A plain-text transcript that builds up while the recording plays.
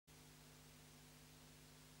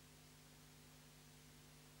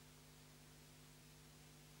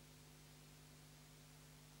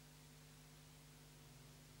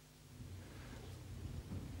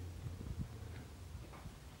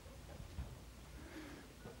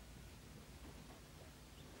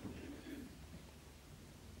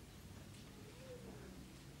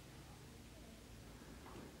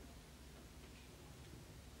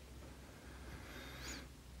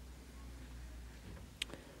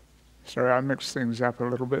Sorry, I mixed things up a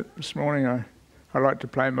little bit this morning. I like to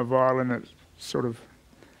play my violin. It sort of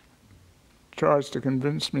tries to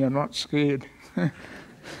convince me I'm not scared.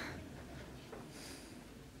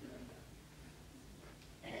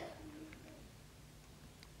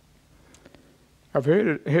 I've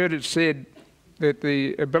heard it said that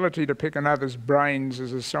the ability to pick another's brains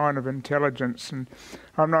is a sign of intelligence, and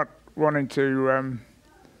I'm not wanting to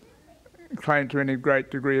claim to any great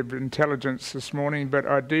degree of intelligence this morning, but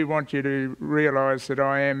I do want you to realise that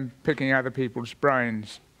I am picking other people's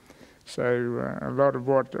brains. So a lot of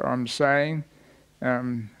what I'm saying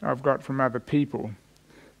I've got from other people.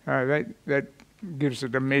 That gives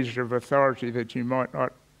it a measure of authority that you might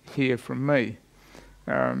not hear from me.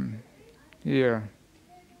 Yeah.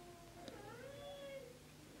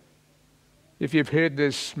 If you've heard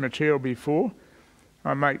this material before,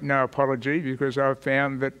 I make no apology, because I've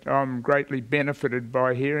found that I'm greatly benefited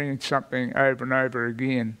by hearing something over and over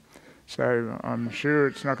again. So I'm sure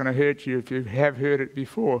it's not going to hurt you if you have heard it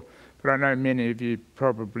before, but I know many of you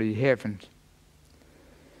probably haven't.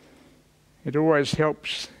 It always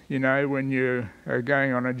helps, you know, when you are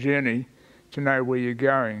going on a journey to know where you're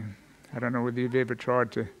going. I don't know whether you've ever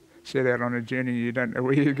tried to set out on a journey, you don't know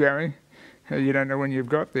where you're going. You don't know when you've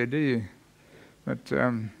got there, do you? But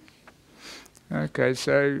okay,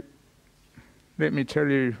 so let me tell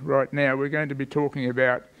you right now, we're going to be talking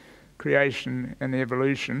about creation and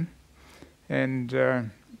evolution.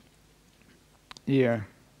 And yeah,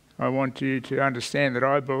 I want you to understand that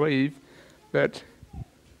I believe that,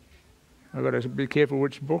 I've got to be careful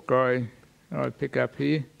which book I pick up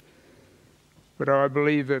here, but I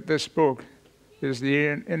believe that this book is the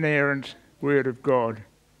inerrant Word of God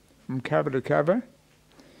from cover to cover.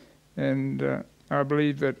 And I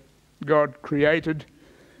believe that God created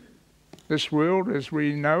this world as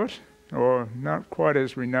we know it, or not quite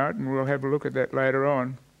as we know it, and we'll have a look at that later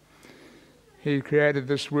on. He created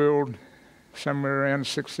this world somewhere around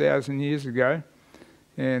 6,000 years ago,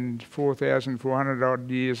 and 4,400 odd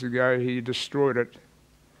years ago he destroyed it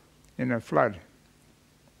in a flood.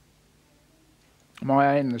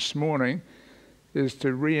 My aim this morning is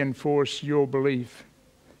to reinforce your belief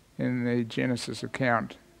in the Genesis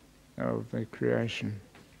account of the creation.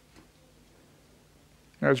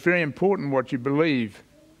 Now, it's very important what you believe,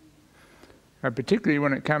 particularly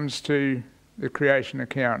when it comes to the creation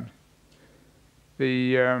account.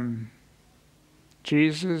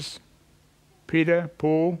 Jesus, Peter,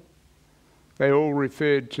 Paul, they all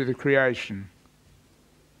referred to the creation.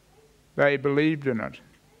 They believed in it.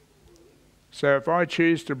 So if I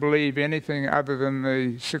choose to believe anything other than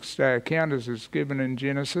the six-day account as it's given in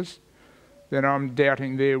Genesis, then I'm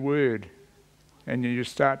doubting their word. And you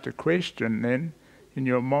start to question then in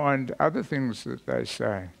your mind other things that they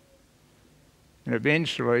say. And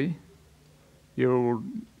eventually you'll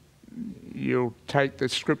take the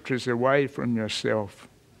scriptures away from yourself,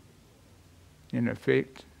 in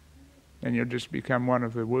effect, and you'll just become one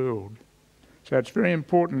of the world. So it's very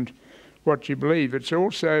important what you believe. It's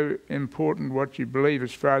also important what you believe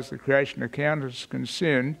as far as the creation account is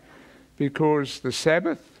concerned, because the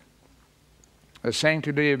Sabbath, the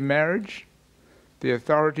sanctity of marriage, the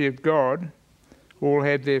authority of God, all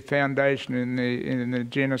have their foundation in the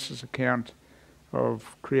Genesis account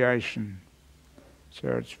of creation. So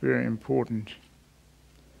it's very important.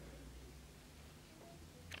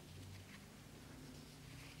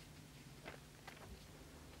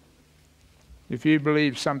 If you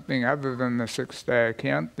believe something other than the six-day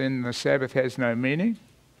account, then the Sabbath has no meaning.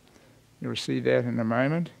 You'll see that in a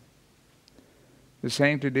moment. The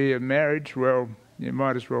sanctity of marriage, well, you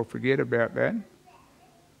might as well forget about that.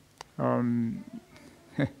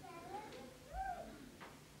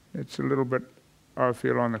 It's a little bit, I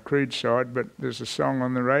feel, on the crude side, but there's a song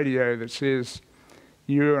on the radio that says,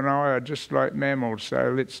 you and I are just like mammals,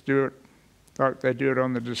 so let's do it like they do it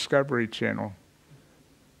on the Discovery Channel.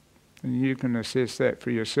 And you can assess that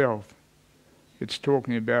for yourself. It's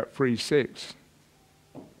talking about free sex.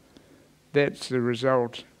 That's the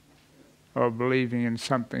result of believing in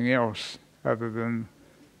something else other than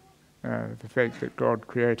the fact that God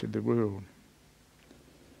created the world.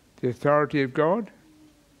 The authority of God?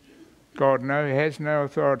 God has no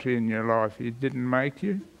authority in your life. He didn't make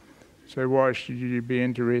you, so why should you be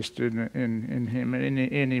interested in him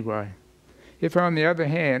anyway? If, on the other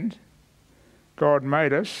hand, God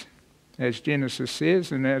made us, as Genesis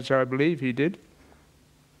says, and as I believe he did,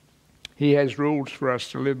 he has rules for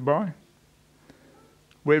us to live by.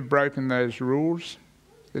 We've broken those rules.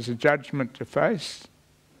 There's a judgment to face,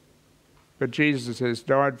 but Jesus has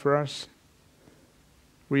died for us.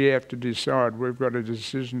 We have to decide. We've got a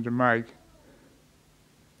decision to make.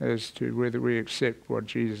 as to whether we accept what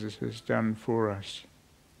Jesus has done for us.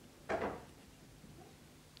 It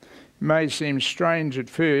may seem strange at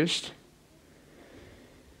first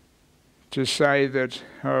to say that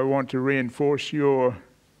I want to reinforce your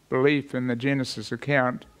belief in the Genesis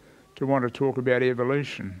account to want to talk about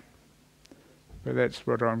evolution. But that's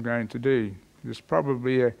what I'm going to do. There's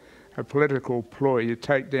probably a political ploy. You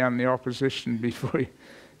take down the opposition before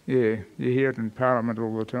you hear it in Parliament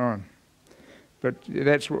all the time. But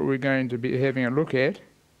that's what we're going to be having a look at.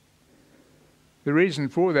 The reason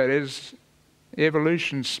for that is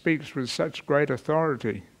evolution speaks with such great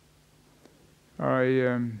authority.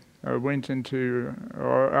 I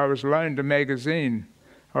was loaned a magazine.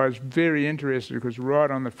 I was very interested because right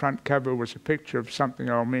on the front cover was a picture of something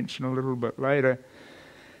I'll mention a little bit later.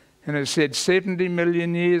 And it said 70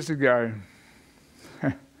 million years ago.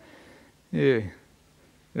 Yeah,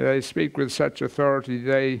 they speak with such authority.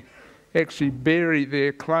 They actually bury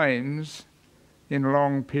their claims in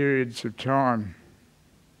long periods of time.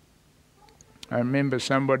 I remember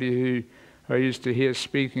somebody who I used to hear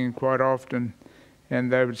speaking quite often,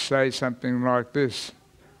 and they would say something like this.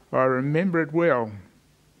 I remember it well.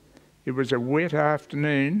 It was a wet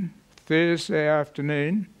afternoon, Thursday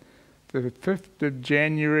afternoon, the 5th of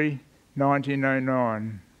January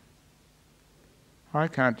 1909. I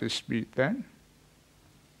can't dispute that.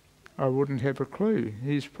 I wouldn't have a clue.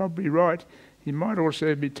 He's probably right. He might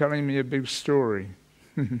also be telling me a big story.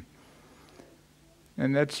 And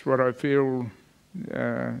that's what I feel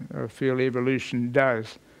evolution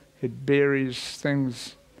does. It buries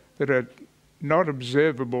things that are not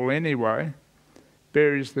observable anyway,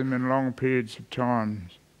 buries them in long periods of time.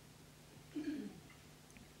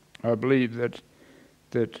 I believe that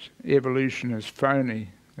evolution is phony.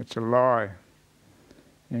 It's a lie.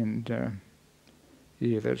 And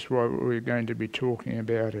that's why we're going to be talking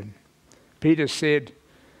about it. Peter said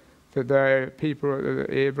that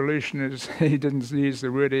evolutionists, he didn't use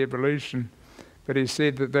the word evolution, but he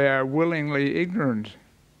said that they are willingly ignorant.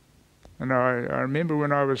 And I remember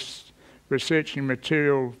when I was researching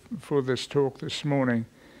material for this talk this morning,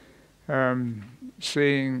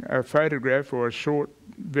 seeing a photograph or a short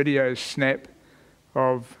video snap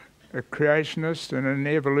of a creationist and an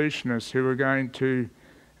evolutionist who were going to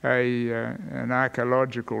an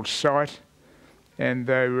archaeological site, and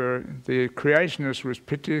the creationist was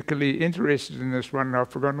particularly interested in this one, and I've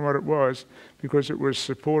forgotten what it was, because it was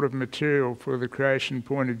supportive material for the creation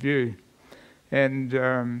point of view. And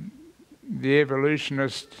the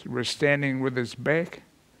evolutionist was standing with his back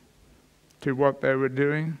to what they were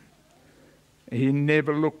doing. He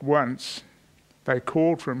never looked once. They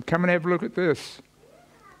called for him, come and have a look at this.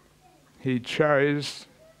 He chose,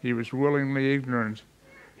 he was willingly ignorant.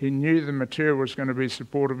 He knew the material was going to be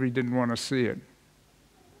supportive, he didn't want to see it.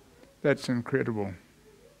 That's incredible.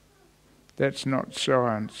 That's not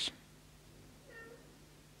science.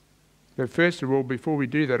 But first of all, before we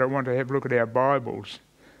do that, I want to have a look at our Bibles.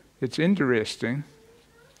 It's interesting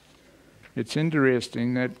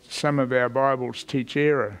that some of our Bibles teach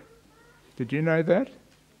error. Did you know that?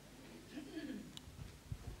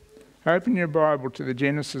 Open your Bible to the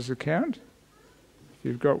Genesis account, if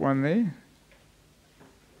you've got one there.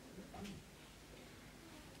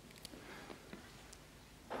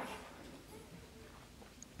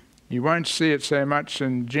 You won't see it so much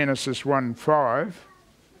in Genesis 1:5.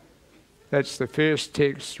 That's the first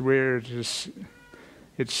text where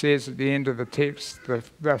it says at the end of the text,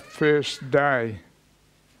 the first day.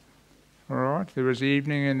 All right, there was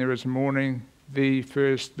evening and there was morning, the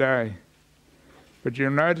first day. But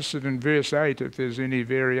you'll notice it in verse 8 if there's any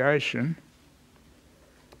variation.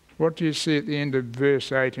 What do you see at the end of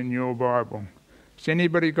verse 8 in your Bible? Has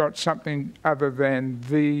anybody got something other than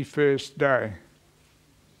the first day?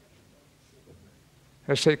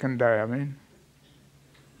 A second day, I mean.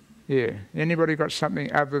 Yeah. Anybody got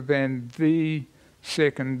something other than the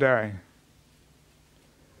second day?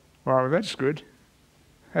 Wow, that's good.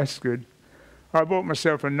 That's good. I bought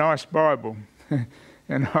myself a nice Bible,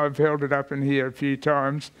 and I've held it up in here a few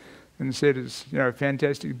times and said it's a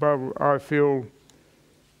fantastic Bible. I feel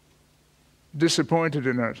disappointed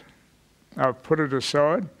in it. I've put it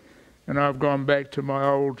aside, and I've gone back to my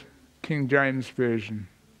old King James Version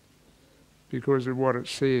because of what it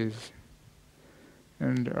says.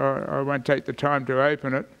 And I won't take the time to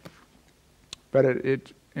open it, but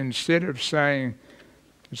it instead of saying,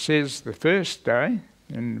 it says the first day,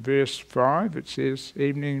 in verse 5 it says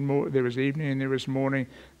there was evening and there was morning.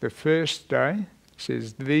 The first day, it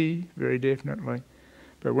says the, very definitely.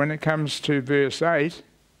 But when it comes to verse 8,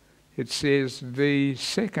 it says the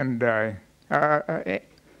second day.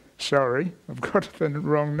 Sorry, I've got the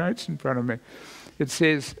wrong notes in front of me. It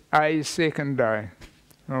says a second day.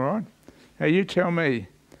 All right? Now you tell me,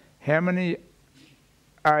 how many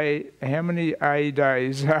A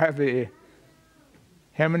days are there?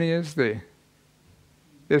 How many is there?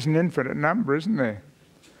 There's an infinite number, isn't there?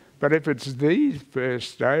 But if it's the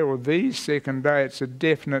first day or the second day, it's a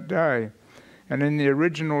definite day. And in the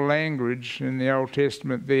original language in the Old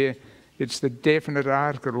Testament there, it's the definite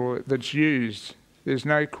article that's used. There's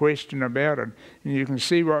no question about it. And you can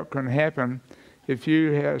see what can happen if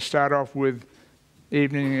you start off with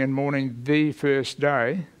evening and morning the first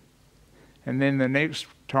day, and then the next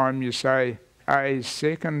time you say a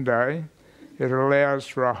second day, it allows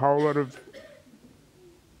for a whole lot of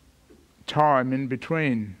time in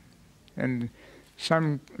between. And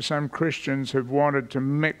some Christians have wanted to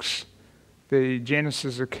mix the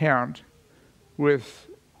Genesis account with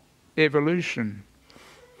evolution.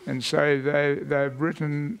 And so they've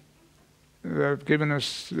given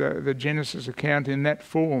us the Genesis account in that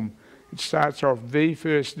form. It starts off the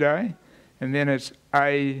first day, and then it's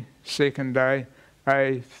a second day,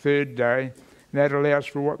 a third day. And that allows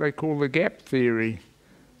for what they call the gap theory.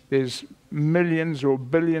 There's millions or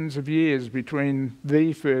billions of years between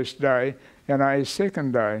the first day and a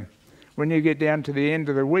second day. When you get down to the end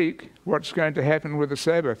of the week, what's going to happen with the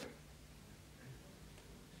Sabbath?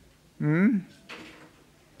 The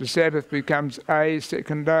Sabbath becomes a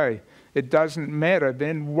second day. It doesn't matter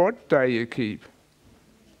then what day you keep.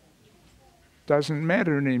 Doesn't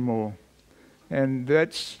matter anymore. And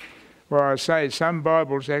that's why I say some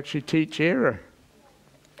Bibles actually teach error.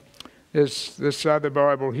 This other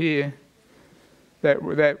Bible here, that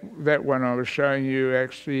one I was showing you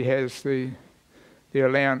actually has the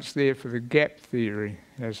allowance there for the gap theory,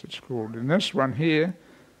 as it's called. And this one here,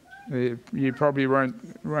 you probably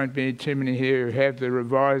won't be too many here who have the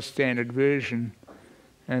Revised Standard Version,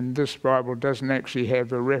 and this Bible doesn't actually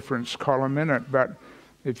have a reference column in it, but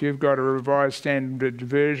if you've got a Revised Standard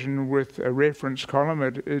Version with a reference column,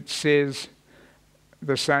 it says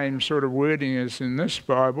the same sort of wording as in this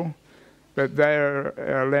Bible, but they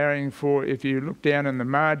are allowing for, if you look down in the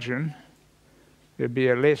margin, there'd be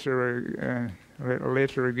a letter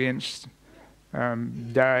against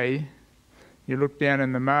day. You look down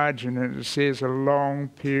in the margin and it says a long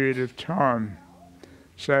period of time.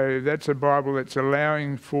 So that's a Bible that's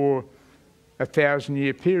allowing for a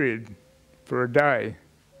 1,000-year period for a day.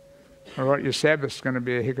 All right, your Sabbath's going to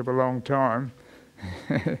be a heck of a long time.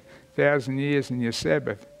 1,000 years in your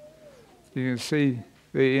Sabbath. You can see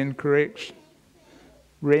the incorrect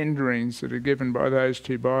renderings that are given by those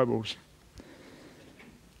two Bibles.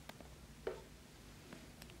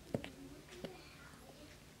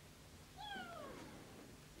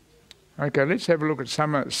 Okay, let's have a look at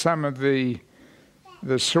some of the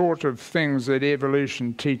sort of things that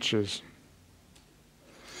evolution teaches.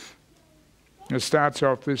 It starts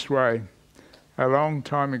off this way. A long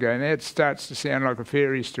time ago, and that starts to sound like a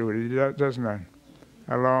fairy story, doesn't it?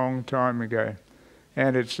 A long time ago.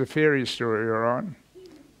 And it's a fairy story, all right?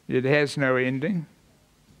 It has no ending.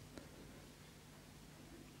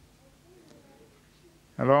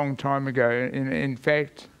 A long time ago. In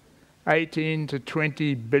fact, 18 to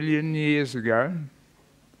 20 billion years ago,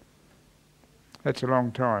 that's a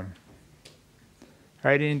long time.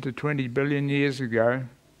 18 to 20 billion years ago,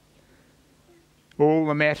 all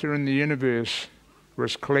the matter in the universe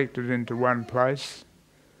was collected into one place.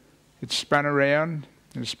 It spun around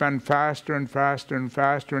and spun faster and faster and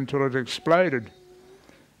faster until it exploded.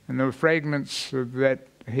 And the fragments of that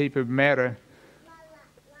heap of matter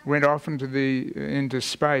went off into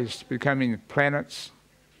space, becoming planets,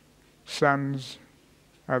 suns,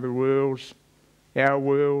 other worlds, our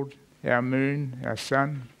world, our moon, our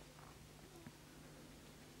sun.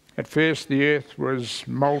 At first the earth was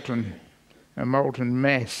molten, a molten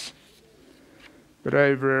mass. But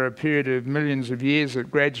over a period of millions of years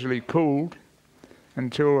it gradually cooled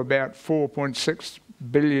until about 4.6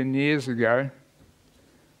 billion years ago,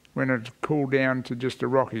 when it cooled down to just a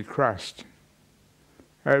rocky crust.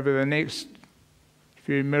 Over the next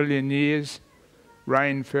few million years,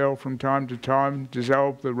 rain fell from time to time,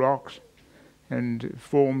 dissolved the rocks and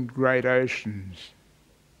formed great oceans.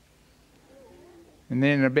 And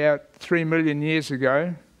then about 3 million years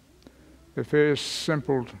ago, the first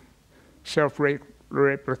simple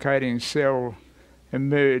self-replicating cell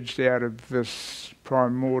emerged out of this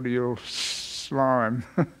primordial slime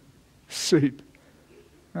soup.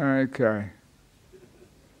 Okay.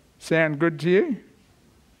 Sound good to you?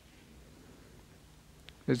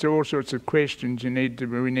 There's all sorts of questions we need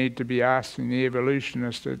to be asking the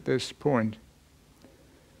evolutionist at this point.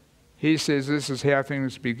 He says this is how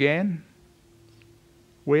things began.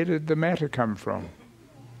 Where did the matter come from?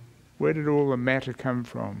 Where did all the matter come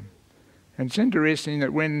from? And it's interesting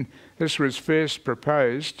that when this was first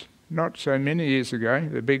proposed, not so many years ago,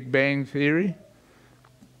 the Big Bang Theory,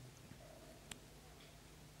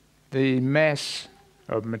 the mass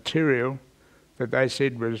of material that they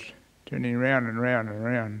said was turning round and round and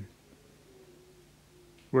round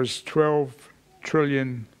was 12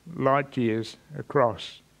 trillion light years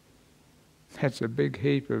across. That's a big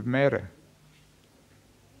heap of matter.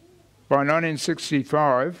 By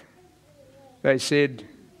 1965, they said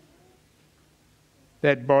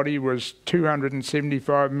that body was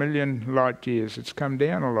 275 million light years. It's come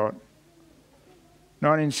down a lot.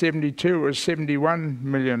 1972, it was 71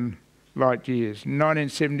 million light years. In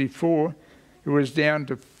 1974, it was down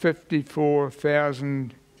to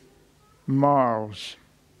 54,000 miles.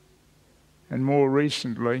 And more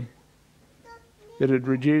recently, it had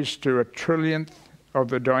reduced to 1/trillionth of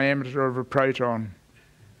the diameter of a proton.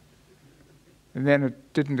 And then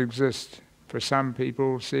it didn't exist. For some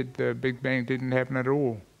people said the Big Bang didn't happen at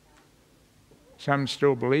all. Some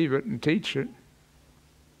still believe it and teach it.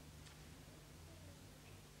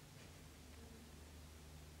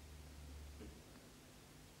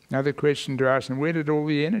 Another question to ask, and where did all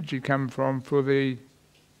the energy come from for the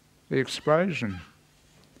explosion?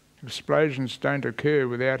 Explosions don't occur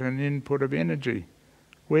without an input of energy.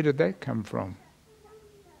 Where did that come from?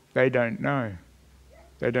 They don't know.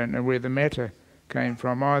 They don't know where the matter came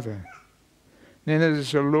from either. Then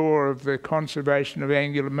there's a law of the conservation of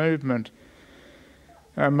angular movement,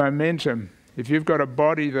 momentum. If you've got a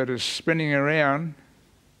body that is spinning around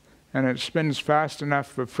and it spins fast enough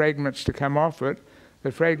for fragments to come off it,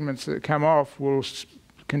 the fragments that come off will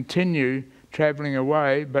continue travelling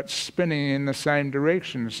away but spinning in the same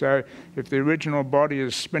direction. So if the original body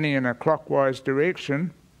is spinning in a clockwise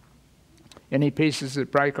direction, any pieces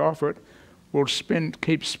that break off it will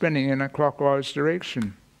keep spinning in a clockwise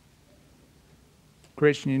direction. The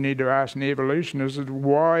question you need to ask in evolution is,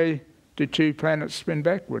 why do 2 planets spin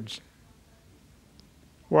backwards?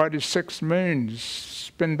 Why do 6 moons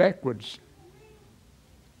spin backwards?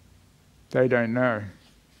 They don't know.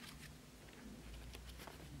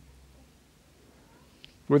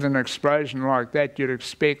 With an explosion like that, you'd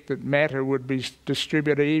expect that matter would be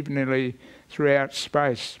distributed evenly throughout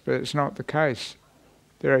space, but it's not the case.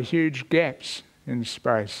 There are huge gaps in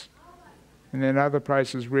space. And then other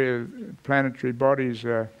places where planetary bodies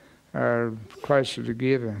are closer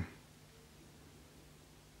together.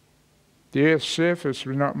 The Earth's surface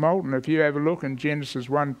was not molten. If you have a look in Genesis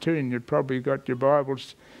 1:2, and you've probably got your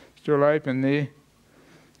Bibles still open there,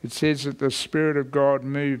 it says that the Spirit of God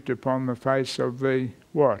moved upon the face of the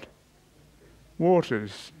what?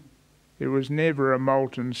 Waters. It was never a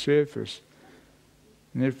molten surface.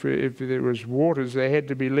 And if there was waters, they had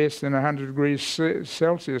to be less than 100 degrees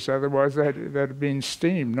Celsius, otherwise they'd have been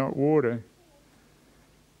steam, not water.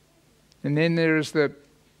 And then there is the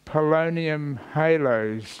polonium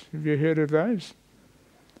halos. Have you heard of those?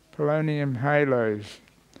 Polonium halos.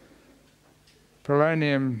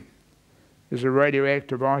 Polonium is a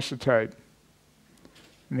radioactive isotope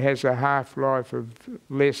and has a half-life of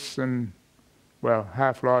less than, well,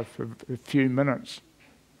 half-life of a few minutes.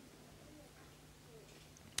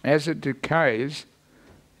 As it decays,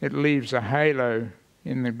 it leaves a halo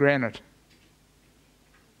in the granite.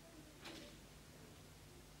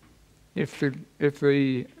 If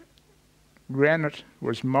the granite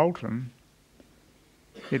was molten,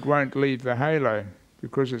 it won't leave the halo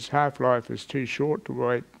because its half-life is too short to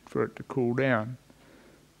wait for it to cool down.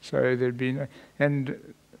 So there'd be no,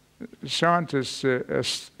 and scientists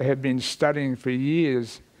have been studying for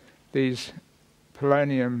years these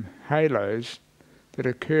polonium halos that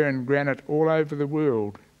occur in granite all over the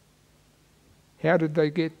world. How did they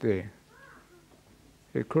get there?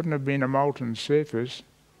 It couldn't have been a molten surface.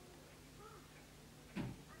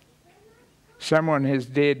 Someone has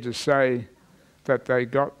dared to say that they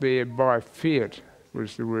got there by fiat,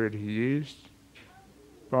 was the word he used.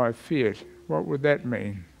 By fiat. What would that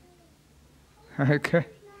mean? Okay.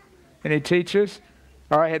 Any teachers?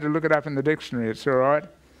 I had to look it up in the dictionary, it's all right.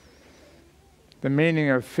 The meaning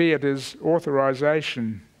of fiat is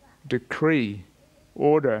authorization, decree,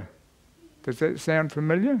 order. Does that sound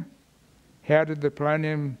familiar? How did the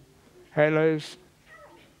polonium halos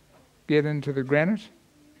get into the granite?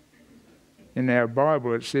 In our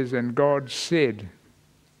Bible it says, and God said,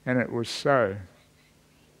 and it was so.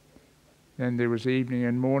 And there was evening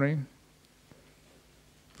and morning,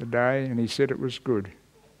 the day, and he said it was good.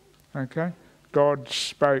 Okay? God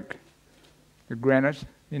spoke the granite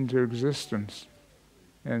into existence.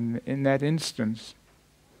 And in that instance,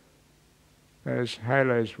 those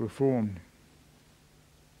halos were formed.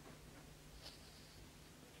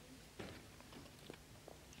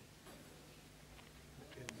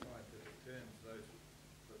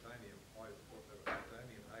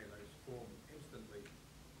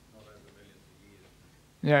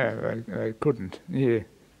 Yeah, they couldn't. Yeah,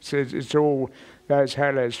 so it's all those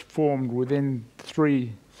halos formed within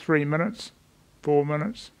 3 minutes, 4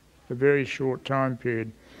 minutes, a very short time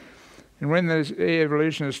period. And when the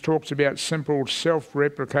evolutionist talks about simple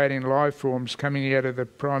self-replicating life forms coming out of the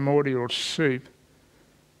primordial soup,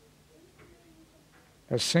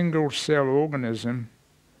 a single-cell organism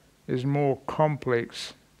is more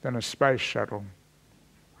complex than a space shuttle,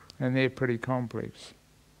 and they're pretty complex.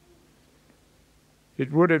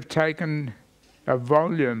 It would have taken a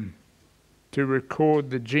volume to record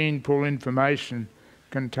the gene pool information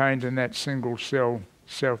contained in that single-cell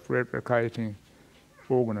self-replicating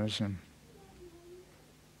organism.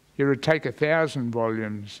 It would take 1,000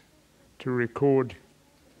 volumes to record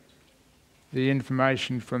the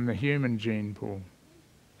information from the human gene pool.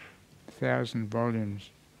 1,000 volumes.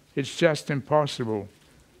 It's just impossible.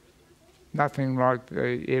 Nothing like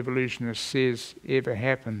the evolutionist says ever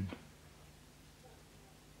happened.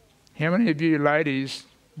 How many of you ladies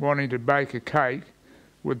wanting to bake a cake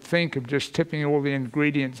would think of just tipping all the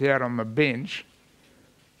ingredients out on the bench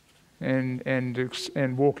and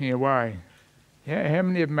walking away? How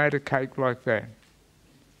many have made a cake like that?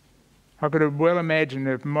 I could have well imagined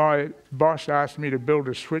if my boss asked me to build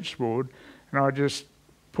a switchboard and I just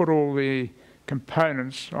put all the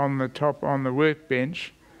components on the top on the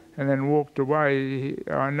workbench and then walked away,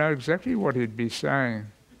 I know exactly what he'd be saying.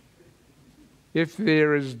 If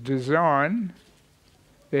there is design,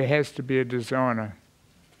 there has to be a designer.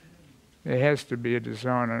 There has to be a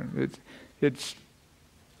designer. It's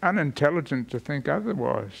unintelligent to think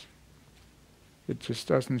otherwise. It just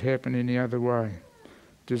doesn't happen any other way.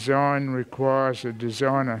 Design requires a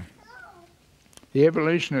designer. The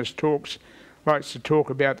evolutionist likes to talk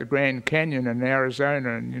about the Grand Canyon in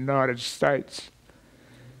Arizona in the United States,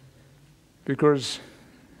 because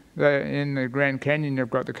in the Grand Canyon you've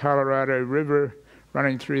got the Colorado River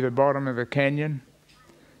running through the bottom of the canyon,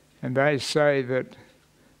 and they say that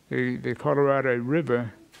the Colorado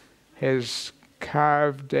River has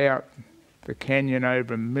carved out the canyon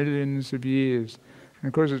over millions of years. And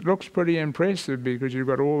of course it looks pretty impressive because you've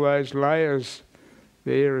got all those layers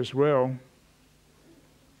there as well.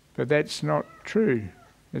 But that's not true.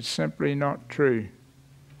 It's simply not true.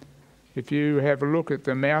 If you have a look at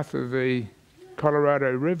the mouth of the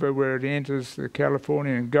Colorado River where it enters the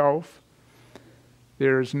Californian Gulf,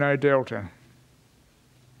 there is no delta.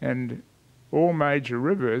 And all major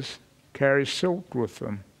rivers carry silt with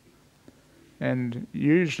them and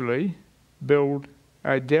usually build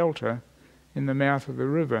a delta in the mouth of the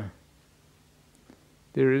river.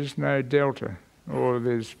 There is no delta, or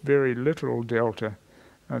there's very little delta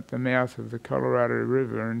at the mouth of the Colorado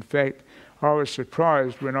River. In fact, I was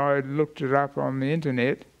surprised when I looked it up on the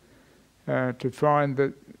internet to find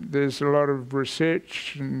that there's a lot of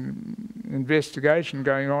research and investigation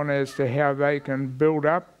going on as to how they can build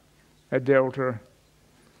up a delta,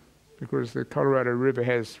 because the Colorado River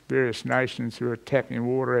has various nations who are tapping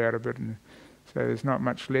water out of it, and so there's not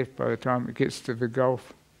much left by the time it gets to the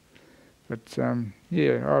Gulf. But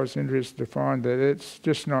yeah, I was interested to find that it's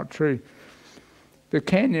just not true. The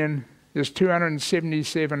canyon is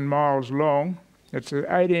 277 miles long. It's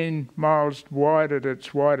 18 miles wide at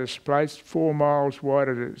its widest place, 4 miles wide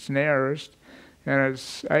at its narrowest, and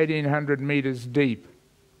it's 1,800 metres deep.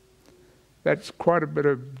 That's quite a bit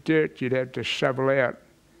of dirt you'd have to shovel out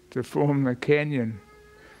to form the canyon.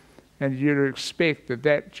 And you'd expect that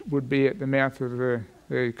that would be at the mouth of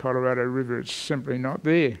the Colorado River. It's simply not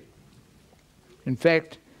there. In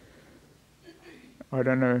fact, I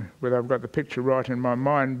don't know whether I've got the picture right in my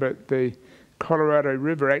mind, but the Colorado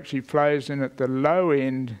River actually flows in at the low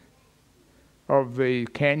end of the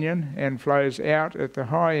canyon and flows out at the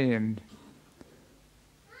high end.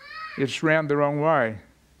 It's round the wrong way.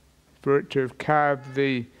 For it to have carved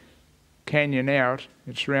the canyon out,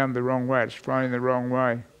 it's round the wrong way. It's flowing the wrong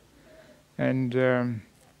way. And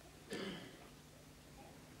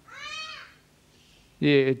yeah,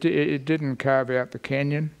 it didn't carve out the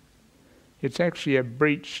canyon. It's actually a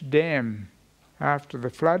breached dam. After the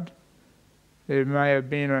flood, there may have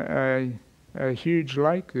been a huge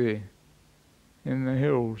lake there in the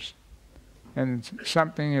hills, and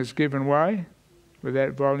something has given way with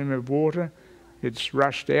that volume of water. It's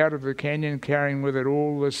rushed out of the canyon, carrying with it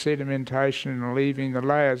all the sedimentation and leaving the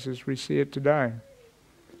layers as we see it today.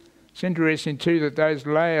 It's interesting too that those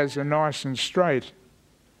layers are nice and straight.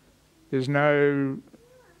 There's no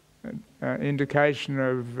indication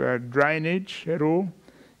of drainage at all.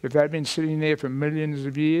 If they'd been sitting there for millions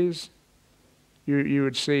of years, you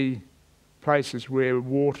would see places where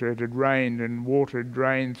water had rained and water had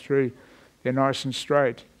drained through. They're nice and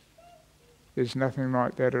straight. There's nothing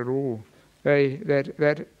like that at all.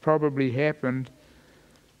 That probably happened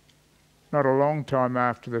not a long time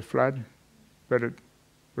after the flood, but it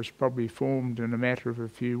was probably formed in a matter of a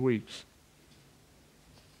few weeks.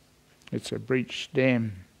 It's a breached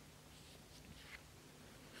dam.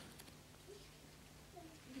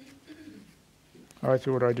 I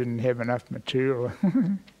thought I didn't have enough material.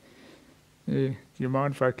 Yeah. Do you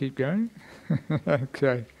mind if I keep going?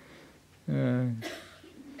 Okay.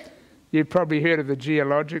 You've probably heard of the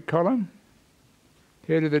geologic column.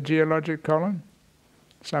 Heard of the geologic column?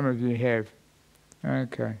 Some of you have.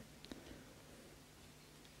 Okay.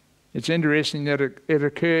 It's interesting that it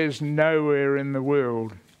occurs nowhere in the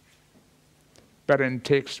world but in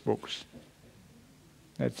textbooks.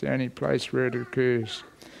 That's the only place where it occurs.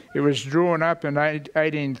 It was drawn up in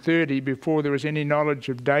 1830 before there was any knowledge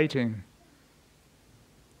of dating.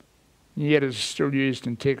 Yet it's still used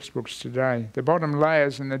in textbooks today. The bottom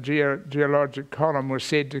layers in the geologic column were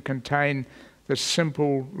said to contain the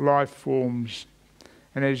simple life forms.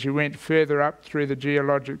 And as you went further up through the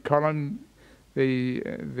geologic column, the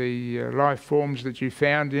life forms that you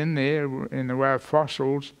found in there, in the way of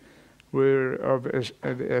fossils, were of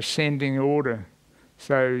ascending order.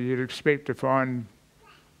 So you'd expect to find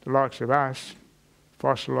the likes of us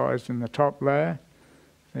fossilised in the top layer.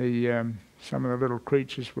 Some of the little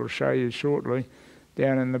creatures we'll show you shortly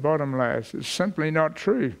down in the bottom layers. It's simply not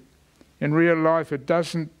true. In real life it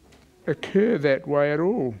doesn't occur that way at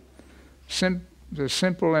all. The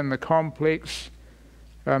simple and the complex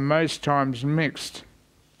are most times mixed.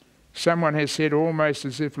 Someone has said almost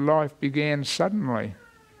as if life began suddenly.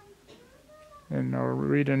 And I'll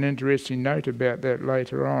read an interesting note about that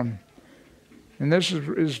later on. And this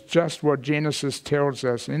is just what Genesis tells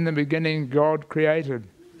us. In the beginning, God created.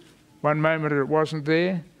 One moment it wasn't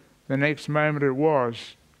there, the next moment it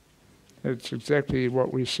was. It's exactly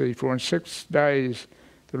what we see. For in 6 days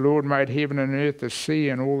the Lord made heaven and earth, the sea,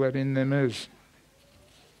 and all that in them is.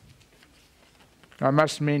 I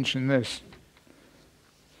must mention this.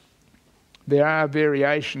 There are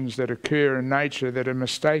variations that occur in nature that are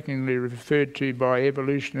mistakenly referred to by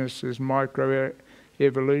evolutionists as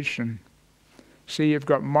microevolution. See, you've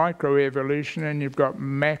got microevolution and you've got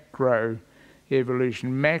macroevolution.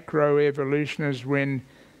 Macroevolution is when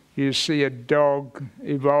you see a dog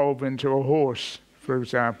evolve into a horse, for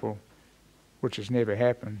example, which has never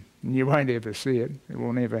happened. And you won't ever see it. It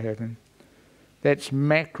will never happen. That's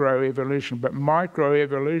macroevolution. But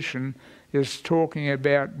microevolution is talking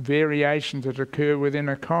about variations that occur within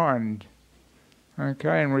a kind.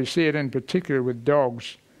 Okay, and we see it in particular with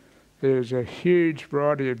dogs. There's a huge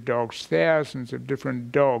variety of dogs, thousands of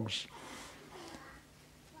different dogs.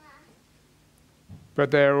 But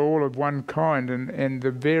they're all of one kind, and the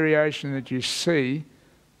variation that you see,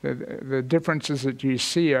 the differences that you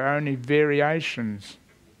see are only variations.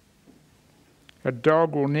 A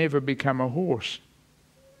dog will never become a horse.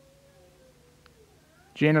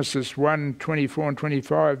 Genesis 1:24 and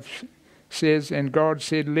 25 says, "And God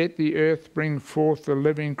said, let the earth bring forth a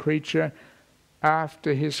living creature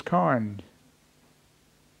after his kind."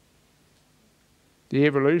 The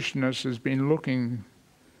evolutionist has been looking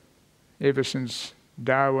ever since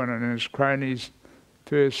Darwin and his cronies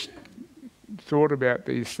first thought about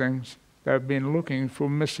these things. They've been looking for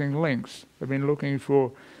missing links. They've been looking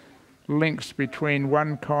for links between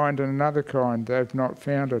one kind and another kind. They've not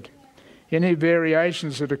found it. Any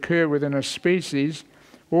variations that occur within a species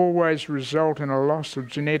always result in a loss of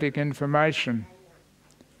genetic information.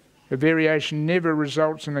 A variation never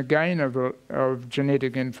results in a gain of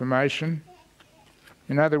genetic information.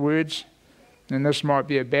 In other words, and this might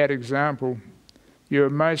be a bad example, you are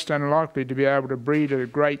most unlikely to be able to breed a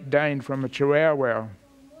Great Dane from a Chihuahua.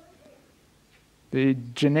 The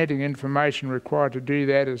genetic information required to do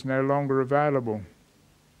that is no longer available.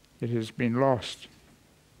 It has been lost.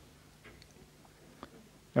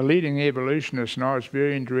 A leading evolutionist, and I was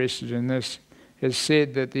very interested in this, has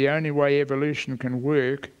said that the only way evolution can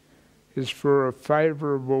work is for a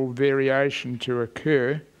favourable variation to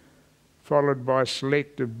occur, followed by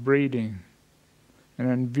selective breeding. And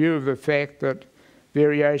in view of the fact that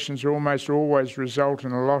variations almost always result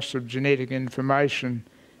in a loss of genetic information,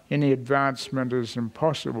 any advancement is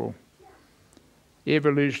impossible.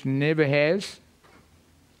 Evolution never has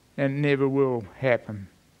and never will happen.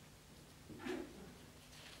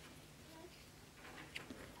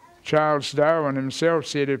 Charles Darwin himself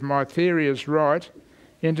said, if my theory is right,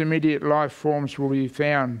 intermediate life forms will be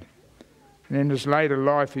found. And in his later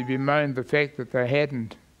life he bemoaned the fact that they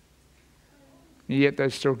hadn't. And yet they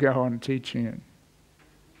still go on teaching it.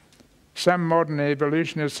 Some modern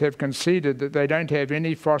evolutionists have conceded that they don't have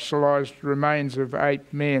any fossilised remains of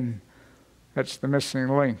ape men. That's the missing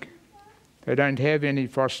link. They don't have any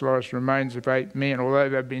fossilised remains of ape men, although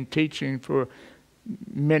they've been teaching for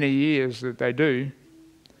many years that they do.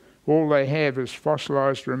 All they have is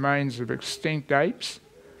fossilised remains of extinct apes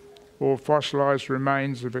or fossilised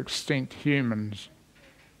remains of extinct humans.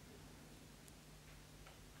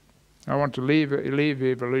 I want to leave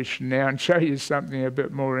evolution now and show you something a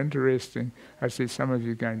bit more interesting. I see some of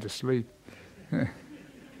you going to sleep. We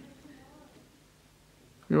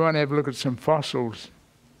want to have a look at some fossils.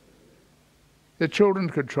 The children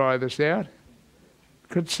could try this out.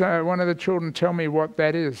 Could one of the children tell me what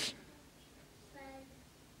that is?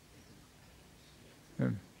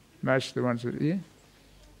 Most of the ones that, yeah.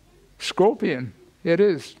 Scorpion. It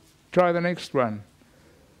is. Try the next one.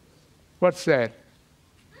 What's that?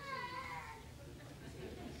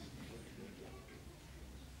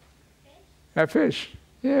 A fish.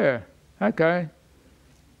 Yeah. Okay.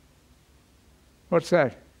 What's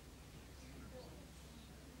that?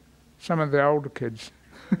 Some of the older kids.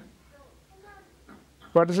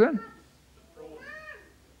 What is it?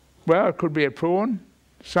 Well, it could be a prawn,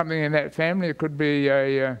 something in that family. It could be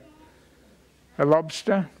a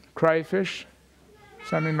lobster, crayfish,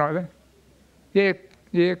 something like that. Yeah,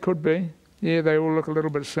 it could be. Yeah, they all look a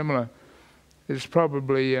little bit similar. It's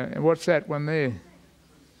probably, what's that one there?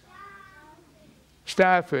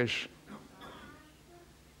 Starfish.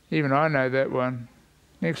 Even I know that one.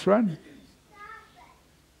 Next one.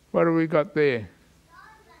 What have we got there?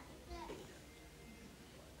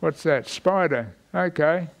 What's that? Spider.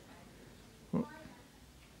 Okay.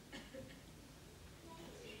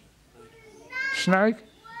 Snake?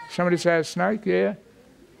 Somebody say a snake? Yeah.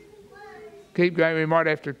 Keep going. We might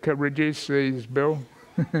have to reduce these, Bill.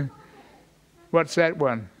 What's that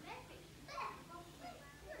one?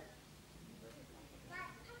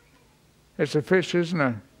 It's a fish, isn't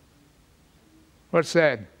it? What's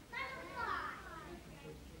that?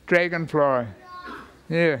 Dragonfly.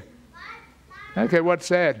 Yeah. Okay, what's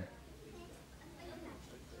that?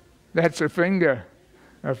 That's a finger,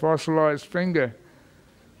 a fossilised finger.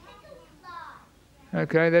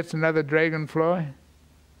 Okay, that's another dragonfly.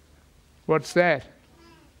 What's that?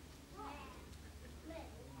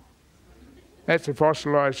 That's a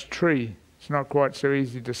fossilised tree. It's not quite so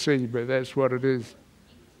easy to see, but that's what it is.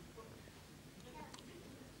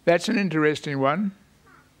 That's an interesting one.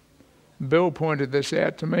 Bill pointed this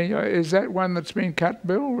out to me. Is that one that's been cut,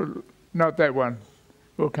 Bill? Not that one.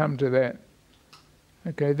 We'll come to that.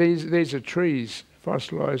 Okay, these are trees,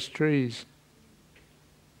 fossilised trees.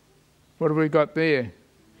 What have we got there?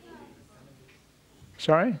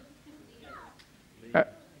 Sorry?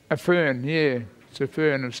 A fern, yeah. It's a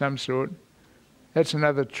fern of some sort. That's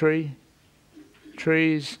another tree.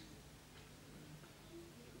 Trees.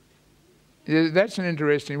 Yeah, that's an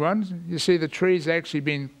interesting one. You see the tree's actually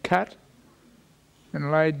been cut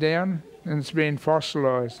and laid down, and it's been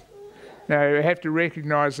fossilised. Now, you have to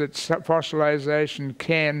recognise that fossilisation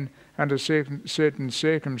can, under certain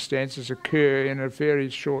circumstances, occur in a very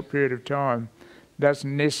short period of time. It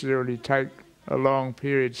doesn't necessarily take a long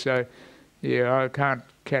period, so yeah, I can't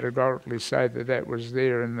categorically say that that was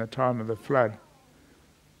there in the time of the flood.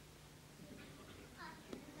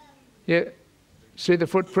 Yeah, see the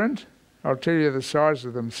footprint? I'll tell you the size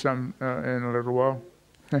of them in a little while.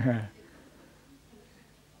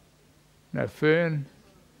 No fern.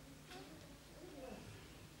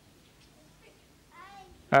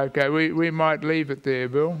 Okay, we might leave it there,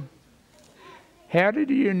 Bill. How did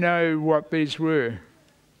you know what these were?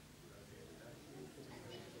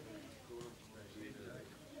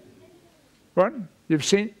 What? You've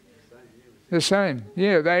seen? The same.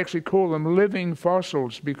 Yeah, they actually call them living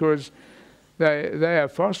fossils because they are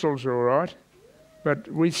fossils, all right, but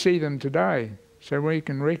we see them today, so we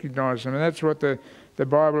can recognise them. And that's what the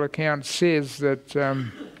Bible account says, that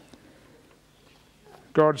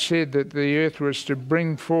God said that the earth was to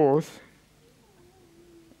bring forth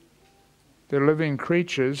the living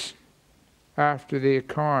creatures after their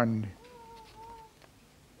kind.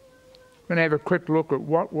 We're going to have a quick look at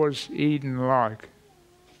what was Eden like.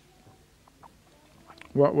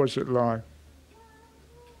 What was it like?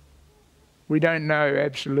 We don't know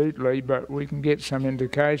absolutely, but we can get some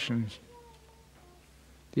indications.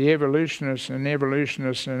 The evolutionists and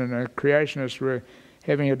creationists were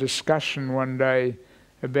having a discussion one day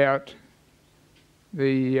about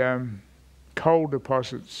the coal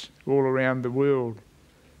deposits all around the world.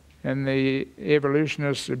 And the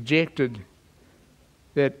evolutionists objected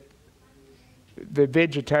that the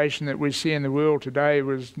vegetation that we see in the world today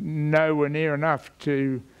was nowhere near enough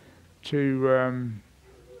to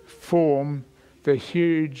form the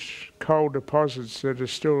huge coal deposits that are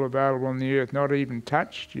still available on the earth, not even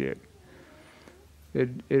touched yet.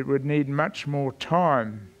 it would need much more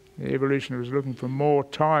time. The evolution was looking for more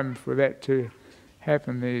time for that to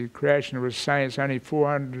happen. The creation was saying it's only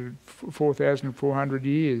 4,400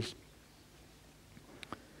 years.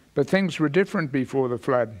 But things were different before the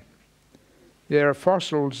flood. There are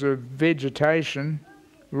fossils of vegetation,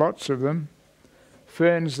 lots of them.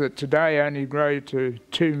 Ferns that today only grow to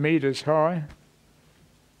 2 metres high,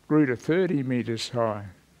 grew to 30 metres high.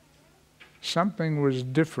 Something was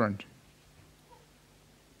different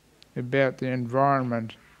about the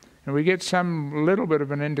environment. And we get some little bit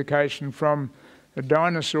of an indication from a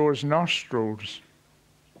dinosaur's nostrils.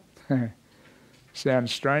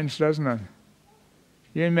 Sounds strange, doesn't it?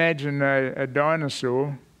 You imagine a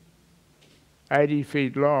dinosaur, 80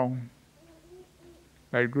 feet long,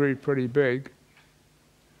 they grew pretty big,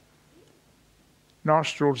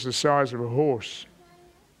 nostrils the size of a horse.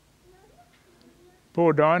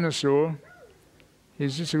 Poor dinosaur,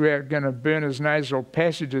 he's just about going to burn his nasal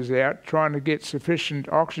passages out trying to get sufficient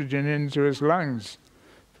oxygen into his lungs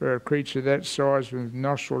for a creature that size with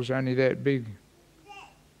nostrils only that big.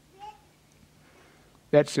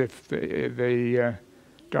 That's if the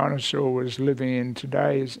dinosaur was living in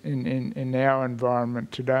today's in our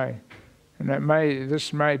environment today, and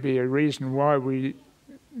this may be a reason why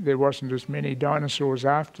there wasn't as many dinosaurs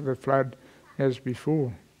after the flood as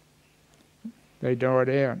before. They died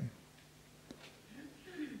out.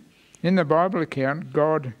 In the Bible account,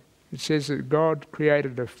 it says that God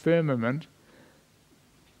created a firmament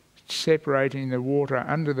separating the water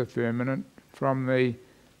under the firmament from the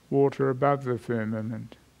water above the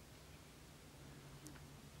firmament.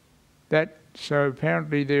 So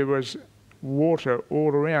apparently there was water all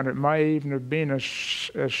around. It may even have been a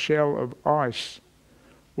shell of ice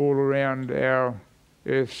all around our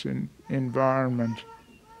Earth's environment.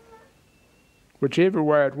 Whichever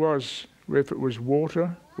way it was, if it was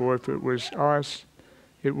water or if it was ice,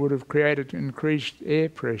 it would have created increased air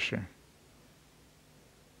pressure.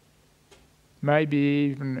 Maybe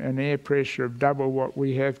even an air pressure of double what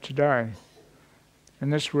we have today.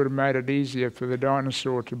 And this would have made it easier for the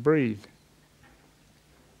dinosaur to breathe,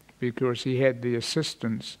 because he had the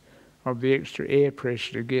assistance of the extra air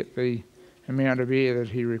pressure to get the amount of air that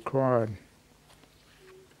he required.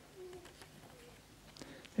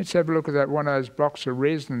 Let's have a look at that one of those blocks of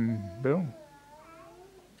resin, Bill.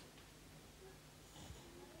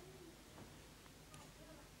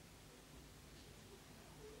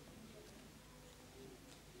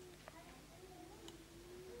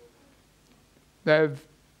 They've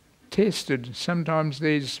tested, sometimes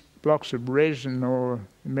these blocks of resin, or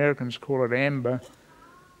Americans call it amber,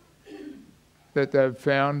 that they've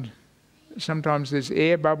found, sometimes there's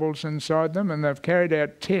air bubbles inside them, and they've carried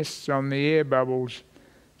out tests on the air bubbles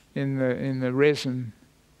in the resin,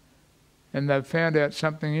 and they've found out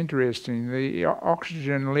something interesting. The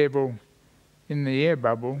oxygen level in the air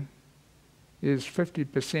bubble is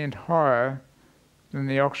 50% higher than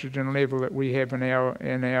the oxygen level that we have in our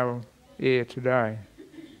air today.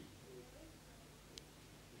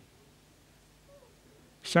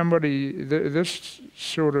 This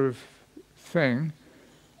sort of thing,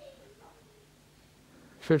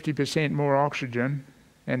 50% more oxygen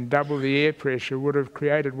and double the air pressure, would have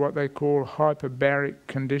created what they call hyperbaric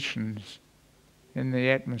conditions in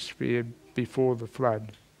the atmosphere before the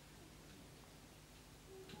flood.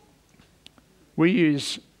 We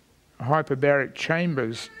use hyperbaric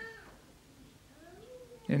chambers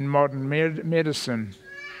in modern medicine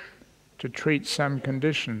to treat some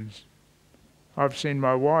conditions. I've seen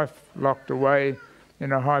my wife locked away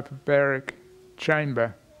in a hyperbaric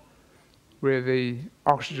chamber where the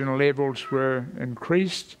oxygen levels were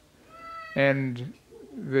increased, and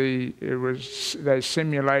they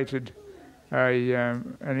simulated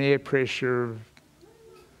an air pressure of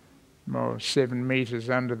 7 meters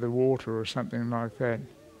under the water or something like that.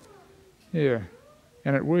 Yeah,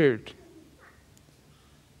 and it worked.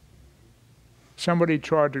 Somebody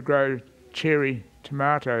tried to grow cherry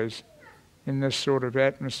tomatoes in this sort of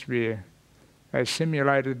atmosphere. They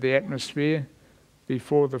simulated the atmosphere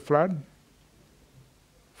before the flood,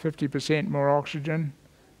 50% more oxygen,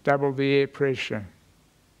 double the air pressure.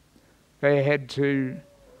 They had to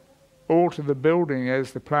alter the building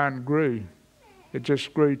as the plant grew. It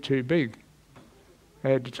just grew too big.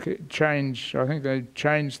 They had to change, I think they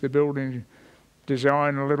changed the building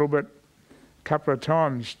design a little bit, a couple of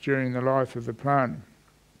times during the life of the plant.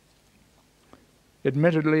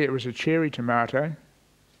 Admittedly, it was a cherry tomato.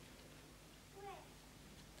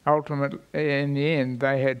 Ultimately, in the end,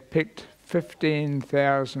 they had picked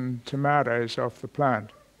 15,000 tomatoes off the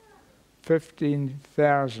plant.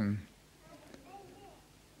 15,000.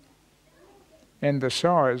 And the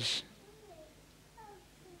size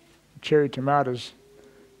cherry tomatoes,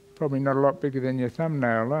 probably not a lot bigger than your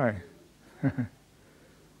thumbnail, eh?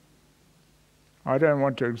 I don't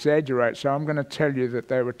want to exaggerate, so I'm going to tell you that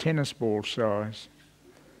they were tennis ball size.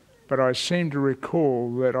 But I seem to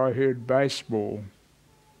recall that I heard baseball.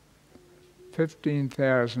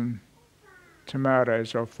 15,000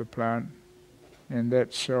 tomatoes off the plant, and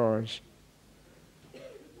that size.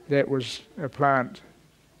 That was a plant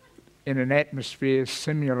in an atmosphere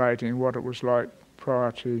simulating what it was like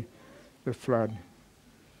prior to the flood.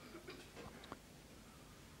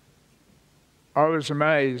 I was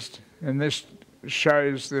amazed, and this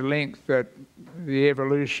shows the length that the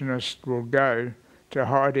evolutionist will go to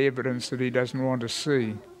hide evidence that he doesn't want to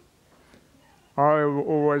see. I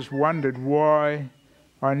always wondered why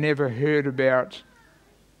I never heard about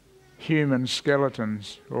human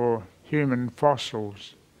skeletons or human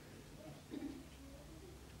fossils.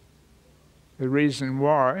 The reason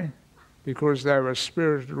why, because they were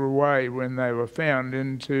spirited away when they were found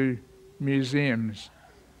into museums,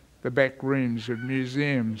 the back rooms of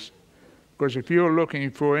museums. Because if you're looking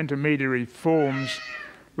for intermediary forms,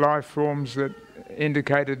 life forms that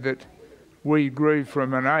indicated that we grew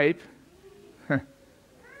from an ape,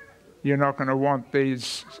 you're not going to want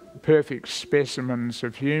these perfect specimens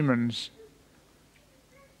of humans.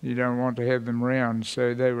 You don't want to have them round,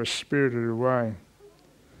 so they were spirited away.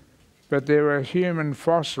 But there were human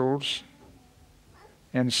fossils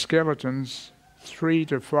and skeletons 3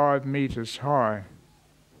 to 5 meters high.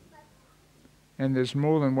 And there's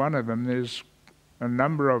more than one of them. There's a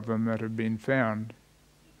number of them that have been found.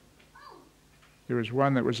 There was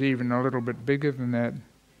one that was even a little bit bigger than that.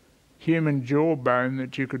 Human jawbone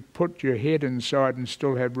that you could put your head inside and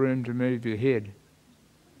still have room to move your head.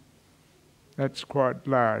 That's quite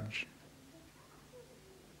large.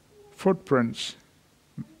 Footprints.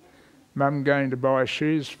 Mum going to buy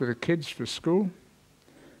shoes for the kids for school.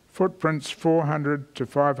 Footprints 400 to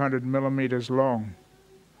 500 millimeters long.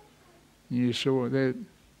 You saw that.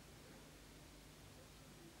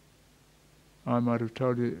 I might have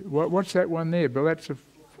told you. What's that one there, Bill? That's a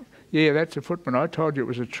footprint. I told you it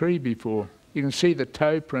was a tree before. You can see the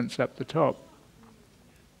toe prints up the top.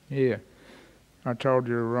 Yeah, I told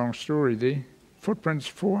you a wrong story there. Footprints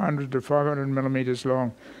 400 to 500 millimeters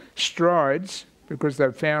long. Strides, because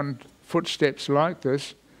they've found footsteps like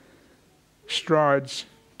this, strides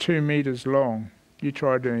 2 meters long. You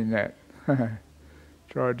try doing that.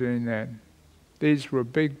 Try doing that. These were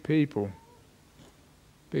big people.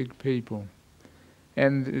 Big people.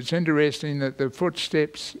 And it's interesting that the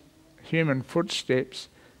footsteps, human footsteps,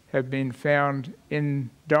 have been found in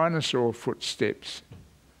dinosaur footsteps.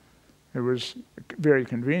 It was very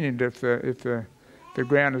convenient if the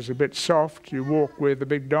ground is a bit soft, you walk where the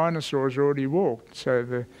big dinosaurs already walked. So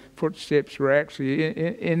the footsteps were actually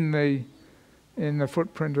in the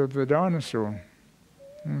footprint of the dinosaur.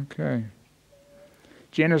 Okay.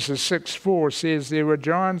 Genesis 6:4 says there were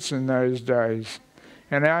giants in those days.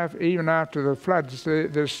 And even after the floods,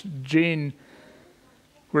 this gene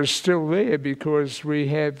was still there because we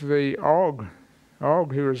have the Og,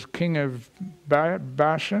 who was king of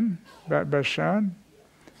Bashan.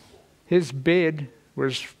 His bed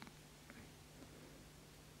was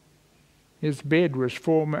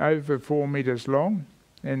over 4 meters long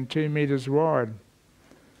and 2 meters wide.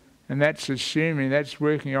 And that's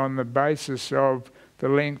working on the basis of the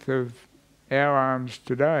length of our arms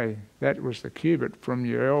today. That was the cubit from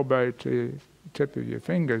your elbow to the tip of your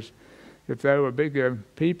fingers. If they were bigger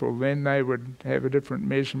people, then they would have a different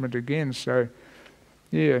measurement again. So,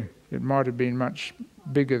 yeah, it might have been much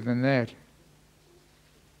bigger than that.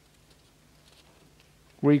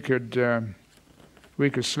 We could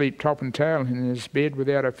sleep top and tail in his bed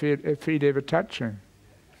without our feet ever touching.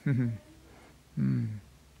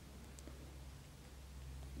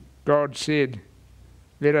 God said,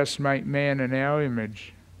 "Let us make man in our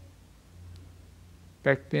image."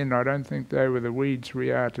 Back then, I don't think they were the weeds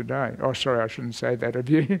we are today. Oh, sorry, I shouldn't say that of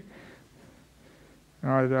you.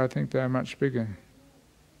 I think they're much bigger.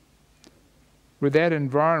 With that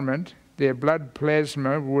environment, their blood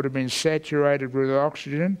plasma would have been saturated with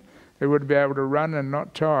oxygen. They would be able to run and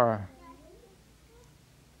not tire.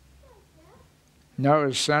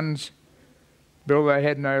 Noah's sons, Bill, they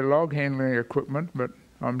had no log handling equipment, but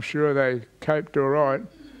I'm sure they coped all right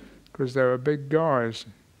because they were big guys.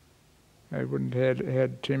 They wouldn't have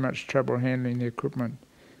had too much trouble handling the equipment.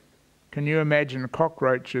 Can you imagine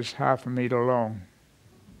cockroaches 1/2 meter long?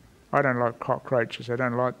 I don't like cockroaches. I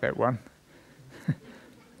don't like that one.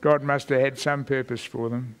 God must have had some purpose for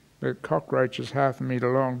them. But cockroaches 1/2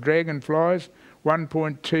 meter long. Dragonflies,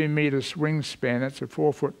 1.2 meters wingspan. That's a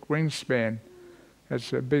 4-foot wingspan.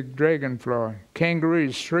 That's a big dragonfly.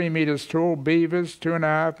 Kangaroos, 3 meters tall. Beavers,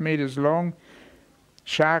 2.5 meters long.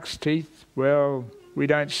 Sharks' teeth, well, we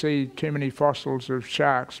don't see too many fossils of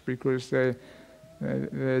sharks because they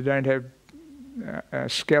don't have a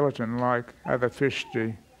skeleton like other fish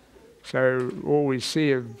do. So all we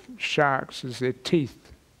see of sharks is their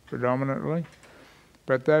teeth predominantly.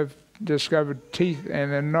 But they've discovered teeth, and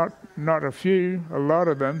they're not a few, a lot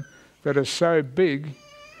of them, that are so big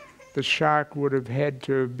the shark would have had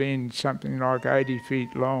to have been something like 80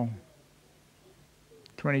 feet long,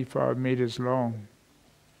 25 meters long.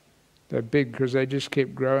 They're big because they just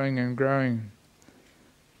kept growing and growing.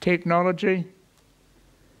 Technology,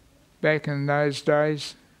 back in those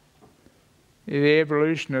days, the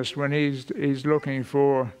evolutionist, when he's looking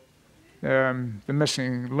for the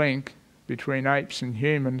missing link between apes and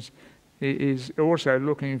humans, he is also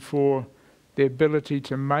looking for the ability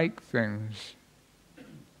to make things,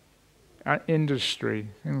 industry,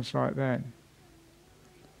 things like that.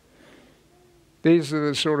 These are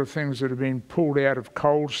the sort of things that have been pulled out of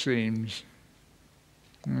coal seams.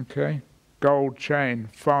 Okay? Gold chain,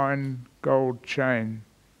 fine gold chain.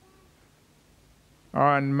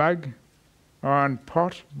 Iron mug, iron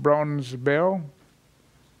pot, bronze bell.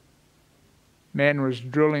 Man was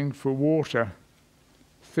drilling for water.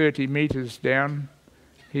 30 meters down,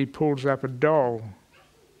 he pulls up a doll.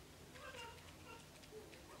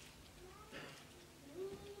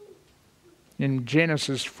 In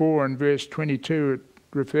Genesis 4 and verse 22, it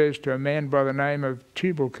refers to a man by the name of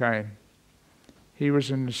Tubal-Cain. He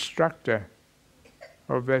was an instructor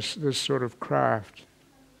of this sort of craft.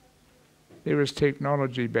 There was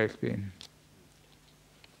technology back then.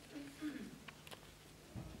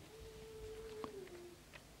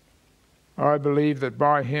 I believe that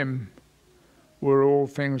by him were all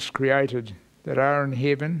things created that are in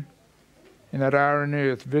heaven and that are in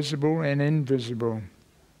earth, visible and invisible.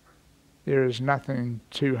 There is nothing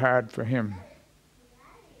too hard for him.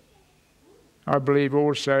 I believe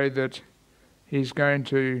also that he's going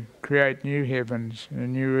to create new heavens and a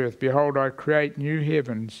new earth. Behold, I create new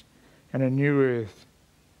heavens and a new earth.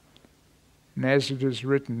 And as it is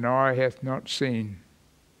written, eye hath not seen,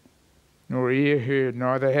 nor ear heard,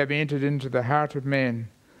 neither have entered into the heart of man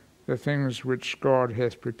the things which God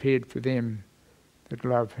hath prepared for them that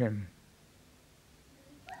love him.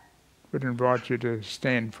 I would invite you to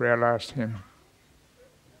stand for our last hymn.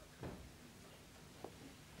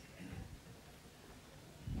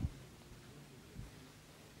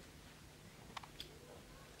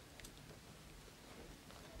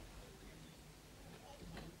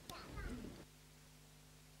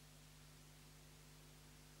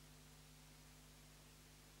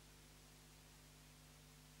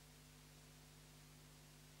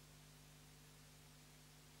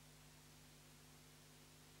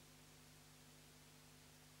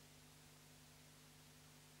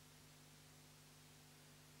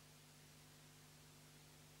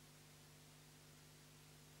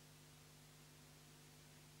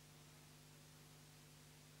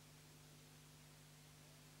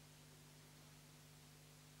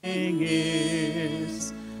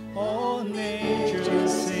 Is all nature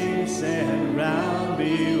sings and round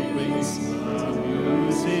me rings the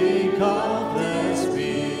music of the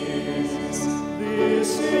spheres.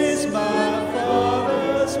 This is my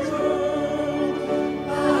Father's world,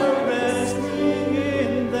 I resting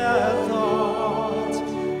in the thought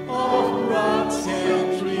of rocks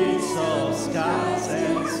and trees, of skies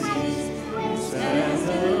and seas, and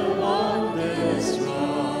the wonders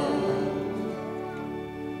wrong.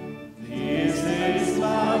 This is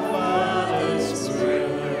my Father's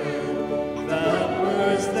word, the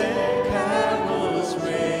words that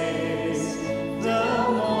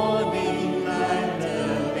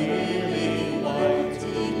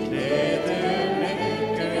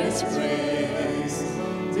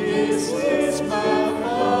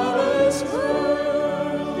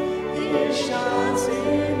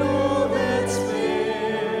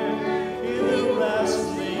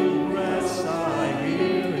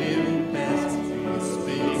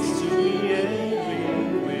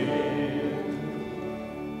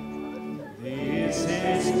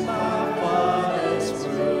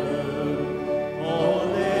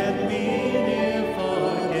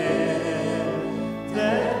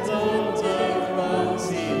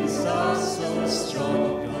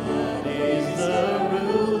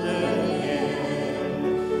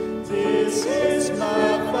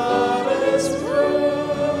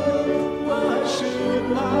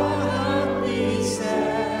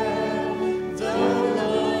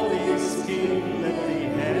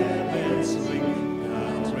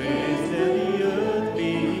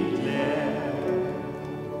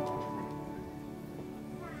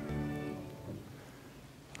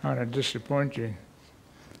kind of disappoint you.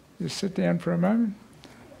 Just sit down for a moment.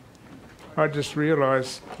 I just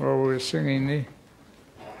realised while we were singing there,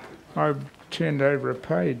 I turned over a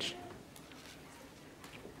page.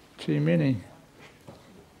 Too many.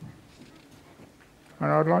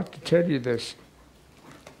 And I'd like to tell you this.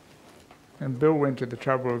 And Bill went to the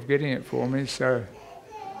trouble of getting it for me, so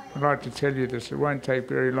I'd like to tell you this. It won't take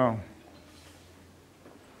very long.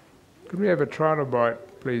 Could we have a trilobite,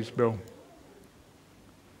 please, Bill?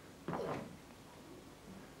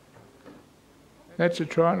 That's a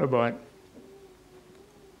trilobite.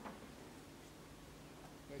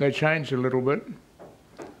 They change a little bit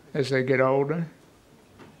as they get older.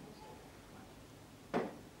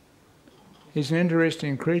 He's an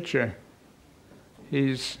interesting creature.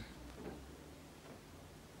 He's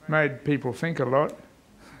made people think a lot.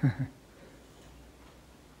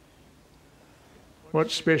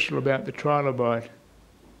 What's special about the trilobite?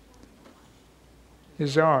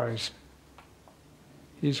 His eyes.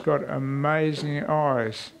 He's got amazing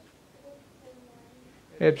eyes.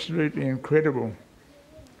 Absolutely incredible.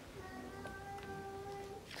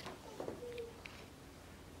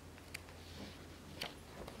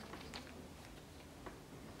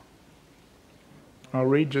 I'll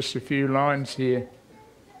read just a few lines here.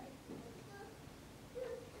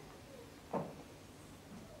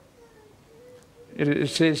 It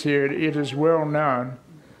says here, it is well known,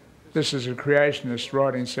 this is a creationist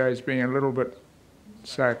writing, so he's being a little bit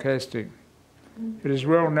sarcastic. It is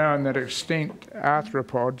well known that extinct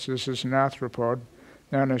arthropods, this is an arthropod,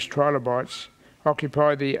 known as trilobites,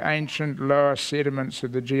 occupy the ancient lower sediments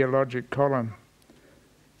of the geologic column.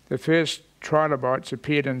 The first trilobites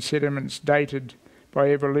appeared in sediments dated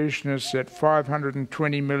by evolutionists at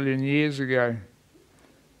 520 million years ago.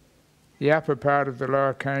 The upper part of the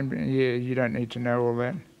lower Cambrian, yeah, you don't need to know all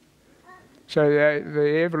that. So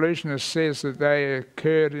the evolutionist says that they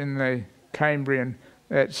occurred in the Cambrian,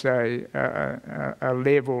 that's a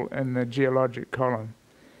level in the geologic column.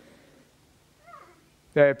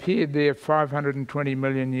 They appeared there 520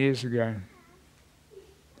 million years ago.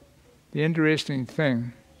 The interesting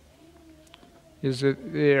thing is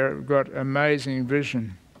that they've got amazing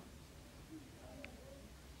vision.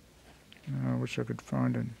 Oh, I wish I could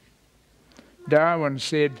find it. Darwin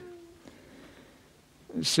said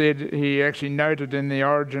he actually noted in The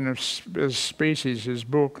Origin of Species, his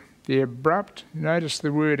book, the abrupt, notice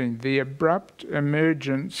the wording, the abrupt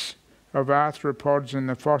emergence of arthropods in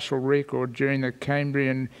the fossil record during the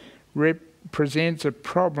Cambrian presents a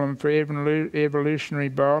problem for evolutionary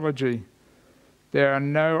biology. There are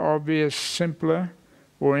no obvious simpler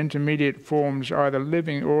or intermediate forms either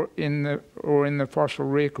living or in the fossil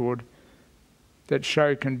record that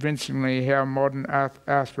show convincingly how modern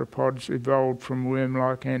arthropods evolved from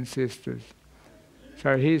worm-like ancestors.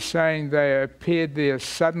 So he's saying they appeared there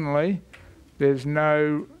suddenly. There's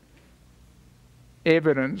no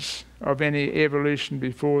evidence of any evolution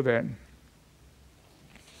before that.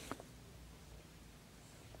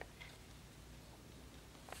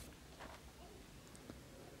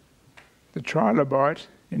 The trilobite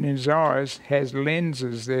in his eyes has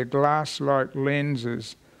lenses. They're glass-like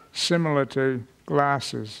lenses, similar to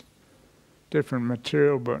glasses. Different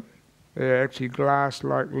material, but they're actually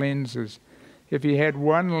glass-like lenses. If he had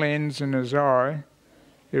one lens in his eye,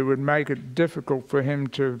 it would make it difficult for him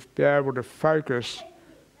to be able to focus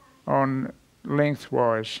on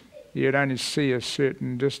lengthwise. You'd only see a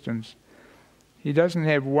certain distance. He doesn't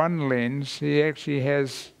have one lens, he actually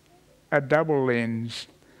has a double lens.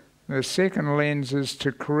 The second lens is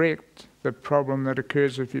to correct the problem that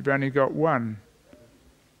occurs if you've only got one.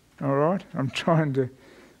 All right? I'm trying to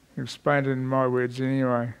explain it in my words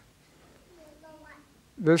anyway.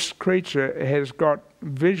 This creature has got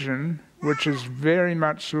vision which is very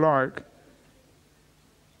much like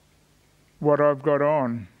what I've got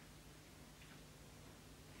on.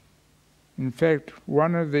 In fact,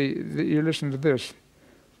 one of you listen to this,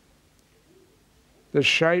 the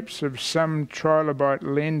shapes of some trilobite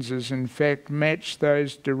lenses in fact match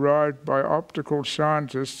those derived by optical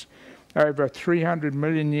scientists over 300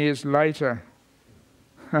 million years later.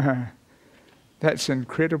 That's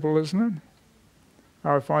incredible, isn't it?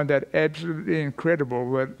 I find that absolutely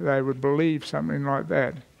incredible that they would believe something like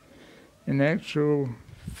that. In actual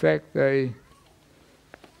fact, I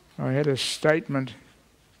had a statement.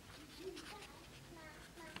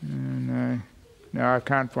 No, I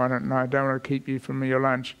can't find it. No, I don't want to keep you from your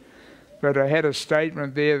lunch. But I had a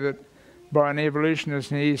statement there that by an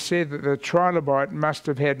evolutionist, and he said that the trilobite must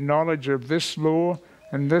have had knowledge of this law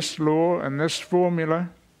and this law and this formula.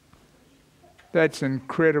 That's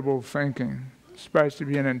incredible thinking. Supposed to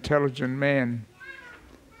be an intelligent man.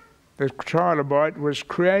 the trilobite was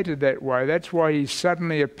created that way. That's why he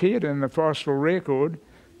suddenly appeared in the fossil record,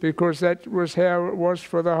 because that was how it was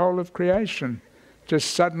for the whole of creation. Just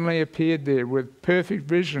suddenly appeared there with perfect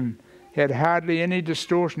vision, had hardly any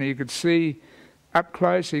distortion. He could see up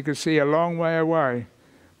close, he could see a long way away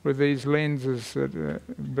with these lenses that are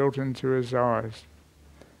built into his eyes.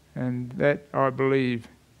 And that, I believe,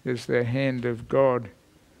 is the hand of God.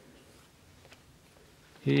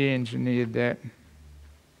 He engineered that.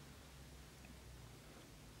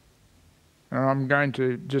 And I'm going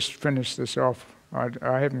to just finish this off.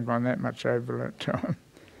 I haven't gone that much over that time.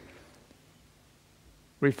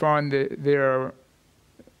 We find that there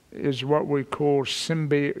is what we call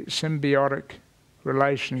symbiotic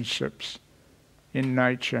relationships in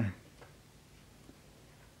nature.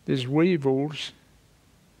 There's weevils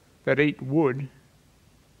that eat wood,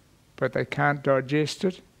 but they can't digest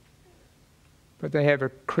it. But they have a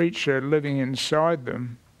creature living inside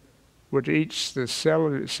them which eats the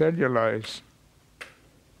cellulose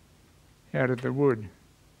out of the wood.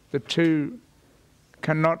 The two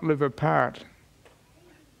cannot live apart.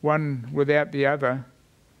 One without the other,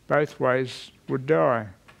 both ways, would die.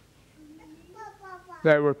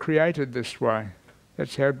 They were created this way.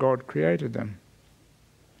 That's how God created them.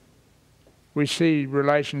 We see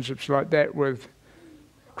relationships like that with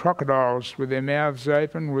crocodiles with their mouths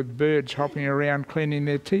open, with birds hopping around cleaning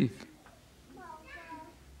their teeth.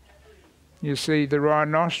 You see the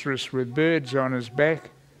rhinoceros with birds on his back.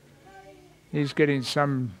 He's getting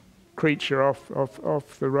some creature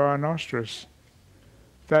off the rhinoceros.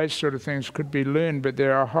 Those sort of things could be learned, but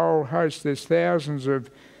there are a whole host. There's thousands of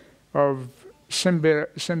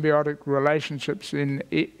symbiotic relationships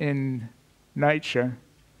in nature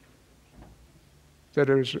that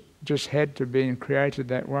has just had to be created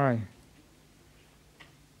that way.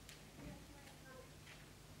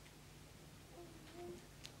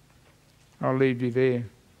 I'll leave you there.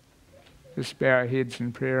 Just bow our heads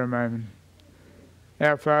in prayer a moment.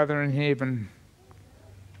 Our Father in heaven,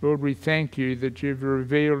 Lord, we thank you that you've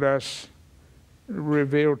revealed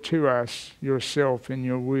to us yourself in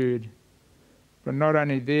your word. But not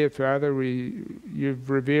only there, Father, you've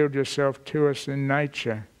revealed yourself to us in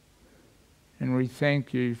nature. And we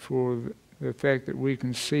thank you for the fact that we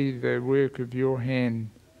can see the work of your hand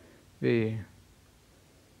there.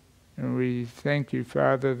 And we thank you,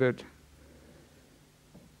 Father, that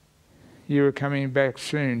you are coming back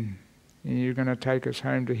soon. And you're going to take us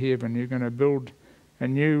home to heaven. You're going to build a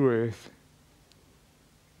new earth.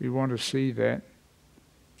 We want to see that.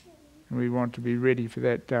 And we want to be ready for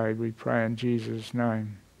that day. We pray in Jesus'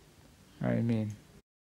 name. Amen.